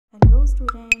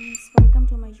students, welcome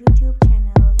to my YouTube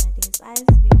channel, that is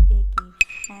IELTS with AK,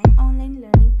 an online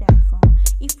learning platform.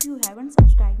 If you haven't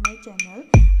subscribed my channel,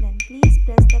 then please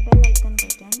press the bell icon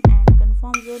button and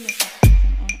confirm your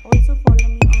notification, and also follow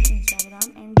me on Instagram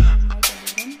and join my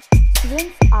Telegram.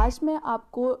 Students, आज मैं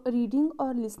आपको reading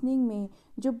और listening में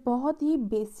जो बहुत ही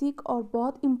basic और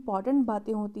बहुत important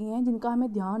बातें होती हैं जिनका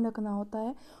हमें ध्यान रखना होता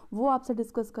है वो आपसे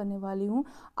डिस्कस करने वाली हूँ।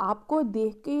 आपको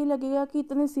देख के ही लगेगा कि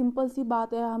इतनी सिंपल सी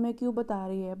बात है, हमें क्यों बता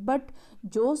रही है, बट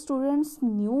जो स्टूडेंट्स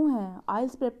न्यू हैं,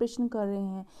 आइल्स प्रिपरेशन कर रहे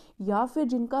हैं या फिर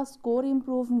जिनका स्कोर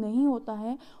इम्प्रूव नहीं होता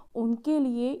है, उनके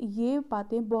लिए ये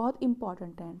बातें बहुत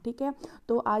इम्पॉर्टेंट हैं। ठीक है,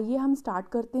 तो आइए हम स्टार्ट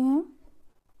करते हैं।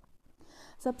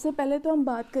 सबसे पहले तो हम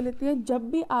बात कर लेते हैं, जब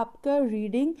भी आपका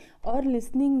रीडिंग और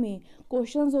लिसनिंग में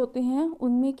क्वेश्चंस होते हैं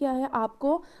उनमें क्या है,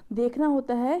 आपको देखना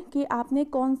होता है कि आपने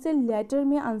कौन से लेटर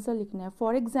में आंसर लिखना है।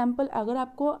 फॉर एग्जांपल, अगर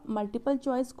आपको मल्टीपल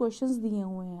चॉइस क्वेश्चंस दिए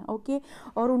हुए हैं, ओके,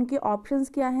 और उनके ऑप्शंस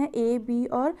क्या हैं, ए, बी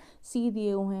और सी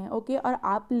दिए हुए हैं, ओके, और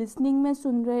आप लिसनिंग में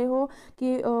सुन रहे हो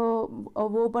कि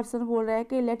वो पर्सन बोल रहा है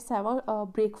कि let's have a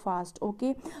breakfast,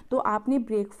 okay, तो आपने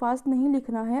ब्रेकफास्ट नहीं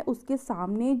लिखना है, उसके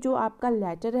सामने जो आपका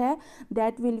लेटर है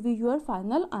that will be your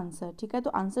final answer. ठीक है, तो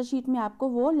आंसर शीट में आपको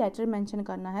वो लेटर मेंशन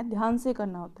करना है, ध्यान से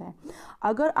करना होता है।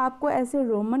 अगर आपको ऐसे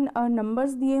रोमन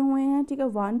नंबर्स दिए हुए हैं, ठीक है,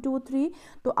 1 2 3,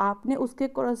 तो आपने उसके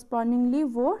कोरस्पॉन्डिंगली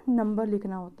वो नंबर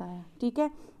लिखना होता है। ठीक है,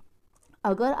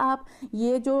 अगर आप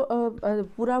ये जो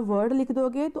पूरा वर्ड लिख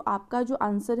दोगे तो आपका जो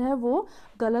आंसर है वो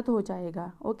गलत हो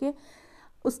जाएगा। ओके,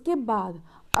 उसके बाद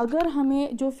अगर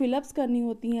हमें जो फिलअप्स करनी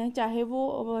होती हैं, चाहे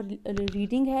वो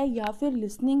रीडिंग है या फिर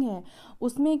लिसनिंग है,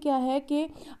 उसमें क्या है कि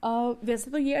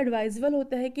वैसे तो ये एडवाइजेबल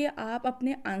होता है कि आप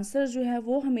अपने आंसर जो है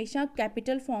वो हमेशा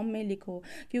कैपिटल फॉर्म में लिखो,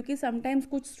 क्योंकि समटाइम्स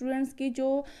कुछ स्टूडेंट्स की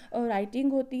जो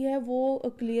राइटिंग होती है वो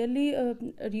क्लियरली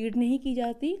रीड नहीं की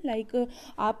जाती। लाइक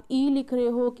आप ई लिख रहे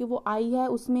हो कि वो आई है,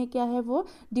 उसमें क्या है वो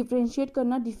डिफ्रेंशिएट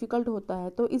करना डिफ़िकल्ट होता है,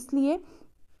 तो इसलिए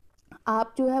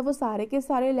आप जो है वो सारे के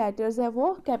सारे लेटर्स है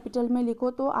वो कैपिटल में लिखो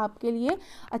तो आपके लिए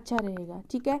अच्छा रहेगा।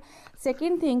 ठीक है,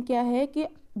 सेकंड थिंग क्या है कि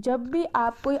जब भी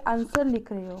आप कोई आंसर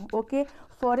लिख रहे हो, ओके,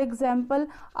 फॉर एग्जाम्पल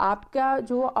आपका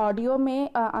जो ऑडियो में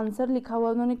आंसर लिखा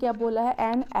हुआ उन्होंने क्या बोला है,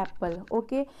 an apple,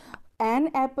 okay, an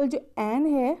apple, जो एन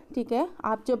है, ठीक है,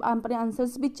 आप जब अपने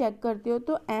आंसर्स भी चेक करते हो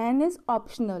तो एन इज़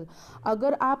ऑप्शनल।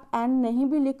 अगर आप एन नहीं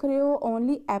भी लिख रहे हो,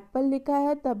 ओनली एप्पल लिखा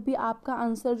है, तब भी आपका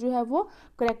आंसर जो है वो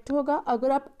करेक्ट होगा।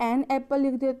 अगर आप एन एप्पल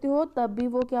लिख देते हो तब भी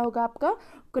वो क्या होगा, आपका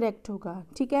करेक्ट होगा।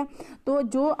 ठीक है, तो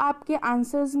जो आपके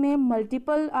आंसर्स में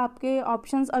मल्टीपल आपके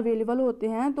ऑप्शंस अवेलेबल होते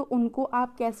हैं तो उनको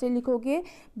आप कैसे लिखोगे,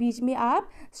 बीच में आप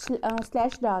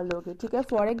स्लैश डाल दोगे। ठीक है,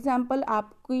 फॉर एग्जांपल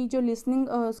आपकी जो लिसनिंग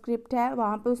स्क्रिप्ट है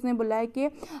वहाँ पे उसने बोला है कि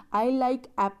I like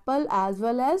Apple as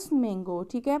well as mango.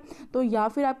 ठीक है, तो या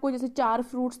फिर आपको जैसे 4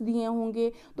 फ्रूट्स दिए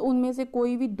होंगे तो उनमें से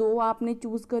कोई भी 2 आपने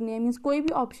चूज़ करने हैं, मीन्स कोई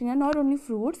भी ऑप्शन है, नॉट ओनली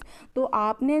फ्रूट्स, तो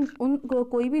आपने उन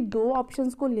कोई भी 2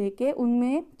 ऑप्शंस को लेके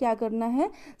उनमें क्या करना है,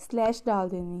 स्लैश डाल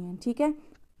देनी है। ठीक है,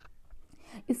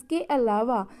 इसके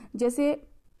अलावा जैसे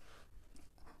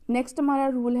नेक्स्ट हमारा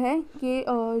रूल है कि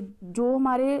जो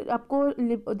हमारे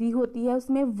आपको दी होती है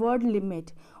उसमें वर्ड लिमिट,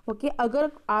 ओके,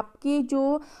 अगर आपकी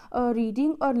जो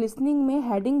रीडिंग और लिसनिंग में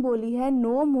हेडिंग बोली है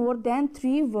no more than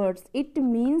 3 words, it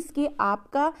means कि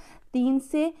आपका 3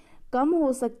 से कम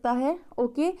हो सकता है,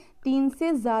 ओके, 3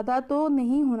 से ज़्यादा तो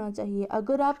नहीं होना चाहिए।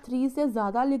 अगर आप 3 से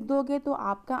ज़्यादा लिख दोगे तो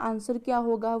आपका आंसर क्या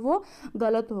होगा, वो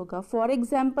गलत होगा। फॉर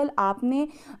एग्जाम्पल आपने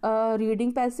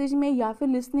रीडिंग पैसेज में या फिर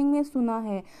लिसनिंग में सुना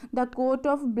है the coat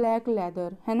of black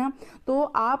leather, है ना, तो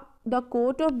आप the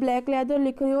coat of black leather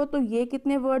लिख रहे हो तो ये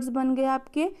कितने वर्ड्स बन गए,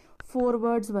 आपके 4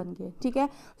 वर्ड्स बन गए। ठीक है,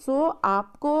 सो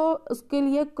आपको उसके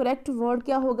लिए करेक्ट वर्ड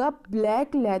क्या होगा,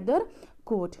 ब्लैक लेदर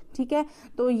कोट। ठीक है,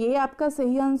 तो ये आपका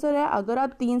सही आंसर है। अगर आप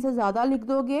 3 से ज़्यादा लिख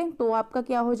दोगे तो आपका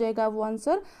क्या हो जाएगा, वो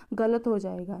आंसर गलत हो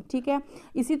जाएगा। ठीक है,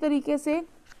 इसी तरीके से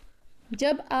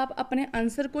जब आप अपने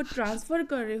आंसर को ट्रांसफ़र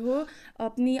कर रहे हो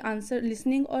अपनी आंसर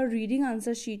लिसनिंग और रीडिंग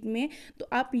आंसर शीट में, तो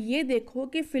आप ये देखो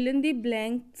कि फिल इन दी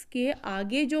ब्लैंक्स के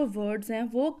आगे जो वर्ड्स हैं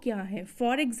वो क्या है।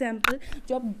 फॉर एग्जांपल,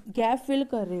 जो आप गैप फिल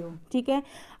कर रहे हो, ठीक है,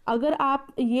 अगर आप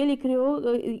ये लिख रहे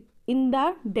हो इन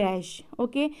द डैश,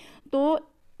 ओके, तो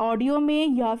ऑडियो में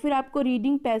या फिर आपको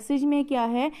रीडिंग पैसेज में क्या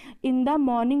है, इन द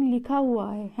मॉर्निंग लिखा हुआ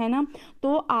है ना,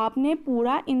 तो आपने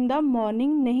पूरा इन द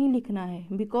मॉर्निंग नहीं लिखना है,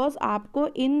 बिकॉज आपको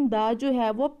इन द जो है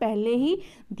वो पहले ही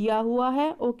दिया हुआ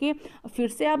है। ओके, फिर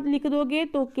से आप लिख दोगे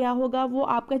तो क्या होगा, वो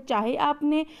आपका, चाहे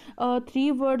आपने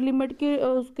 3 वर्ड लिमिट के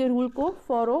उसके रूल को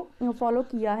फॉलो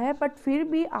किया है, बट फिर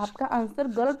भी आपका आंसर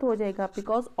गलत हो जाएगा,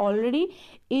 बिकॉज ऑलरेडी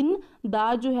इन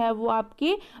द जो है वो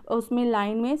आपके उसमें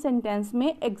लाइन में, सेंटेंस में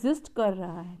एग्जिस्ट कर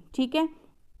रहा है। ठीक है,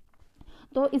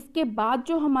 तो इसके बाद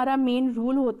जो हमारा मेन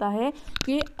रूल होता है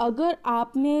कि अगर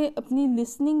आपने अपनी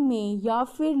लिसनिंग में या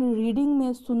फिर रीडिंग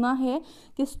में सुना है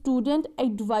कि स्टूडेंट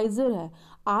एडवाइज़र है,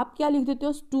 आप क्या लिख देते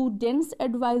हो स्टूडेंट्स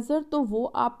एडवाइज़र, तो वो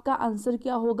आपका आंसर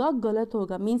क्या होगा, गलत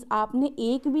होगा। मीन्स आपने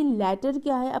एक भी लेटर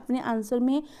क्या है अपने आंसर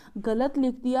में गलत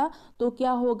लिख दिया तो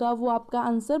क्या होगा, वो आपका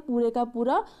आंसर पूरे का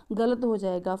पूरा गलत हो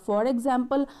जाएगा। फॉर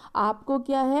एग्जाम्पल आपको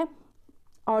क्या है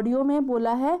ऑडियो में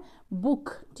बोला है बुक,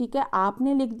 ठीक है,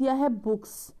 आपने लिख दिया है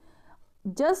books.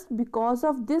 Just because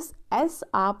of this S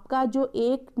आपका जो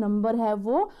एक नंबर है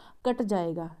वो कट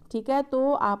जाएगा, ठीक है।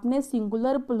 तो आपने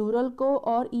सिंगुलर प्लूरल को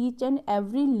और ईच एंड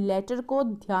एवरी लेटर को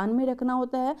ध्यान में रखना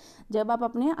होता है जब आप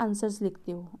अपने आंसर्स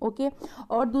लिखते हो, ओके।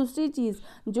 और दूसरी चीज़,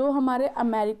 जो हमारे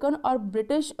अमेरिकन और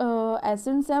ब्रिटिश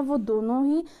एसेंट्स हैं वो दोनों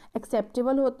ही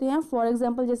एक्सेप्टेबल होते हैं। फॉर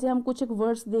एग्जांपल जैसे हम कुछ एक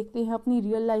वर्ड्स देखते हैं अपनी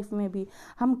रियल लाइफ में भी,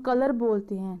 हम कलर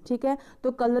बोलते हैं, ठीक है,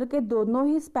 तो कलर के दोनों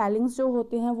ही स्पेलिंग्स जो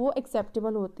होते हैं वो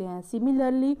एक्सेप्टेबल होते हैं।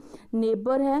 सिमिलरली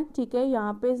नेबर है, ठीक है,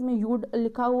 यहाँ पे इसमें यू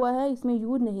लिखा हुआ है, इसमें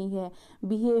यू नहीं है।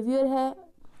 बिहेवियर है,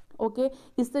 ओके,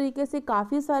 इस तरीके से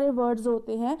काफ़ी सारे वर्ड्स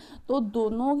होते हैं। तो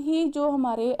दोनों ही जो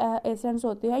हमारे एसेंट्स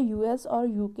होते हैं यूएस और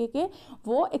यूके के,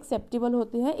 वो एक्सेप्टेबल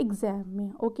होते हैं एग्जाम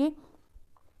में, ओके।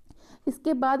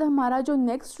 इसके बाद हमारा जो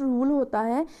नेक्स्ट रूल होता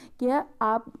है कि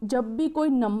आप जब भी कोई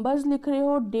नंबर्स लिख रहे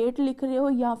हो, डेट लिख रहे हो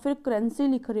या फिर करेंसी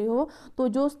लिख रहे हो, तो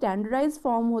जो स्टैंडर्डाइज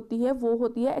फॉर्म होती है वो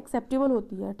होती है एक्सेप्टेबल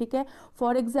होती है, ठीक है।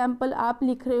 फॉर एग्जांपल आप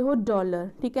लिख रहे हो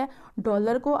डॉलर, ठीक है,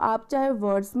 डॉलर को आप चाहे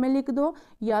वर्ड्स में लिख दो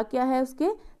या क्या है उसके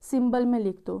सिंबल में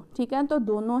लिख दो, ठीक है, तो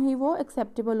दोनों ही वो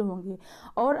एक्सेप्टेबल होंगे।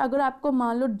 और अगर आपको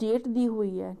मान लो डेट दी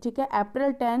हुई है, ठीक है,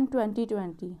 अप्रैल 10,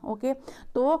 2020, ओके,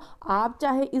 तो आप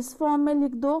चाहे इस फॉर्म में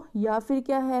लिख दो या फिर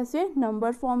क्या है ऐसे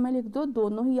नंबर फॉर्म में लिख दो,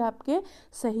 दोनों ही आपके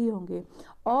सही होंगे।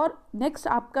 और नेक्स्ट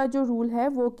आपका जो रूल है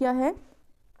वो क्या है,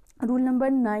 रूल नंबर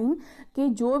 9, कि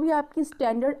जो भी आपकी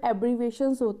स्टैंडर्ड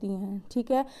एब्रीवेशंस होती हैं,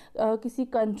 ठीक है, किसी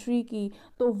कंट्री की,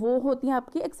 तो वो होती हैं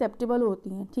आपकी एक्सेप्टेबल होती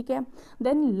हैं, ठीक है।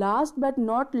 Then last but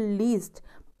not least,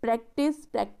 practice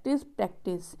practice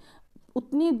practice.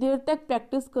 उतनी देर तक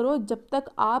प्रैक्टिस करो जब तक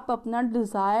आप अपना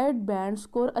डिज़ायर्ड बैंड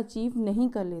स्कोर अचीव नहीं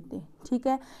कर लेते, ठीक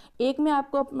है। एक मैं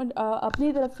आपको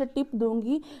अपनी तरफ से टिप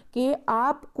दूंगी कि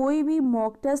आप कोई भी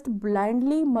मॉक टेस्ट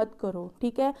ब्लाइंडली मत करो,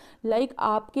 ठीक है। लाइक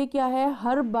आपके क्या है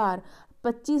हर बार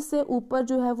 25 से ऊपर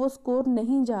जो है वो स्कोर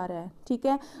नहीं जा रहा है, ठीक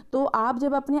है। तो आप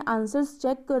जब अपने आंसर्स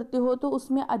चेक करते हो तो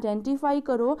उसमें आइडेंटिफाई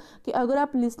करो कि अगर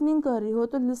आप लिसनिंग कर रहे हो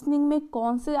तो लिसनिंग में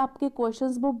कौन से आपके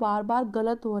क्वेश्चंस वो बार बार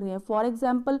गलत हो रहे हैं। फॉर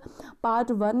एग्जांपल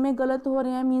पार्ट 1 में गलत हो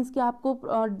रहे हैं, मीन्स कि आपको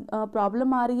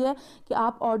प्रॉब्लम आ रही है कि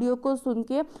आप ऑडियो को सुन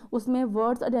के उसमें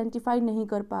वर्ड्स आइडेंटिफाई नहीं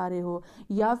कर पा रहे हो,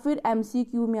 या फिर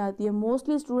एमसीक्यू में आती है,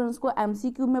 मोस्टली स्टूडेंट्स को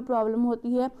एमसीक्यू में प्रॉब्लम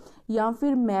होती है, या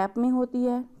फिर मैप में होती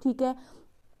है, ठीक है,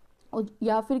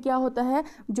 या फिर क्या होता है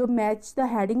जो मैच द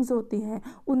हेडिंग्स होती हैं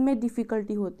उनमें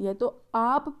डिफ़िकल्टी होती है। तो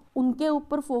आप उनके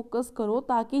ऊपर फोकस करो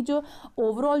ताकि जो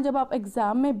ओवरऑल जब आप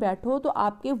एग्ज़ाम में बैठो तो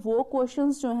आपके वो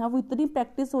क्वेश्चंस जो हैं वो इतनी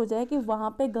प्रैक्टिस हो जाए कि वहाँ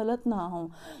पे गलत ना हो।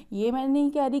 ये मैं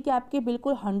नहीं कह रही कि आपके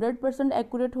बिल्कुल 100%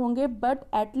 एक्यूरेट होंगे, बट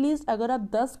एटलीस्ट अगर आप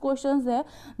 10 क्वेश्चंस है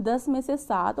 10 में से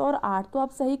 7 और 8 तो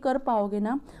आप सही कर पाओगे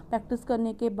ना प्रैक्टिस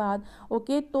करने के बाद,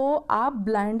 ओके। तो आप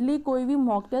ब्लाइंडली कोई भी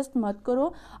मॉक टेस्ट मत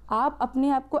करो, आप अपने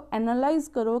आप को एनालाइज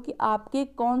करो कि आपके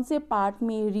कौन से पार्ट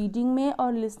में रीडिंग में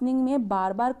और लिसनिंग में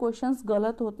बार बार क्वेश्चंस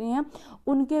गलत होते हैं,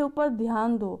 उनके ऊपर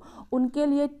ध्यान दो, उनके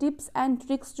लिए टिप्स एंड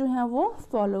ट्रिक्स जो हैं वो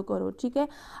फॉलो करो, ठीक है।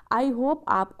 आई होप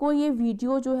आपको ये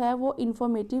वीडियो जो है वो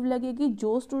इन्फॉर्मेटिव लगेगी।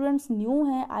 जो स्टूडेंट्स न्यू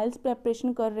हैं आइल्स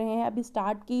प्रिपरेशन कर रहे हैं, अभी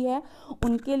स्टार्ट की है,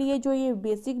 उनके लिए जो ये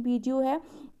बेसिक वीडियो है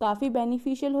काफ़ी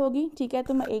बेनिफिशियल होगी, ठीक है।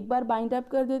 तो मैं एक बार बाइंड अप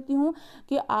कर देती हूँ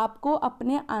कि आपको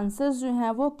अपने आंसर्स जो हैं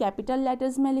वो कैपिटल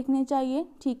लेटर्स में लिखने चाहिए,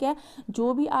 ठीक है।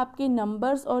 जो भी आपके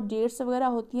नंबर्स और डेट्स वगैरह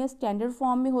होती हैं स्टैंडर्ड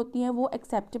फॉर्म में होती हैं वो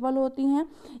एक्सेप्टेबल होती हैं।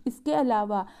 इसके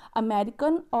अलावा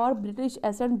अमेरिकन और ब्रिटिश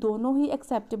एसेंट दोनों ही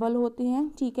एक्सेप्टेबल होते हैं,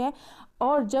 ठीक है।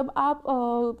 और जब आप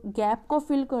गैप को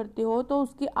फिल करते हो तो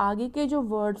उसके आगे के जो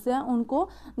वर्ड्स हैं उनको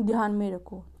ध्यान में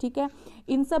रखो, ठीक है।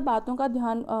 इन सब बातों का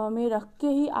ध्यान में रख के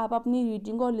ही आप अपनी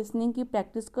रीडिंग और लिसनिंग की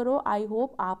प्रैक्टिस करो। आई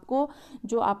होप आपको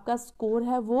जो आपका स्कोर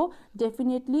है वो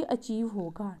डेफिनेटली अचीव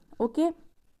होगा, ओके।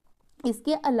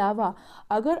 इसके अलावा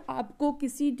अगर आपको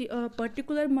किसी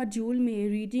पर्टिकुलर मॉड्यूल में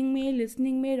रीडिंग में,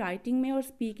 लिसनिंग में, राइटिंग में और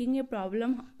स्पीकिंग में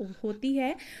प्रॉब्लम होती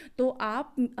है तो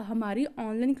आप हमारी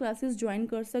ऑनलाइन क्लासेस ज्वाइन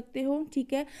कर सकते हो,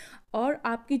 ठीक है। और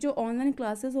आपकी जो ऑनलाइन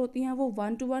क्लासेस होती हैं वो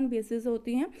 1-to-1 बेसिस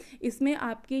होती हैं। इसमें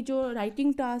आपकी जो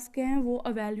राइटिंग टास्क हैं वो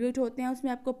एवेल्युएट होते हैं,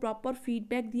 उसमें आपको प्रॉपर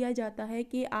फीडबैक दिया जाता है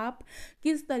कि आप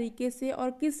किस तरीके से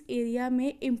और किस एरिया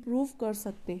में इम्प्रूव कर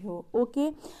सकते हो, ओके।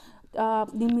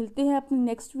 मिलते हैं अपने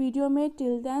नेक्स्ट वीडियो में।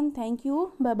 Till then thank you,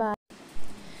 bye bye.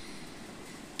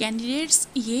 Candidates,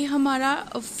 ये हमारा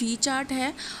फ़ी चार्ट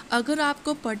है। अगर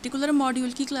आपको पर्टिकुलर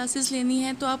मॉड्यूल की क्लासेस लेनी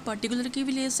है तो आप पर्टिकुलर की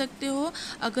भी ले सकते हो।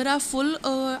 अगर आप फुल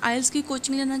आइल्स की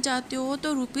कोचिंग लेना चाहते हो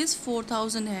तो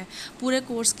 ₹4000 है पूरे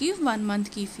कोर्स की 1 मंथ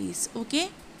की फ़ीस। ओके।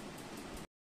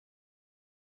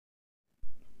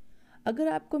 अगर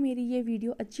आपको मेरी ये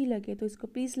वीडियो अच्छी लगे तो इसको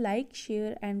please like,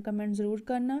 share and comment ज़रूर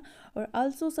करना और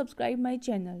also subscribe my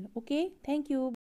channel. Okay, thank you.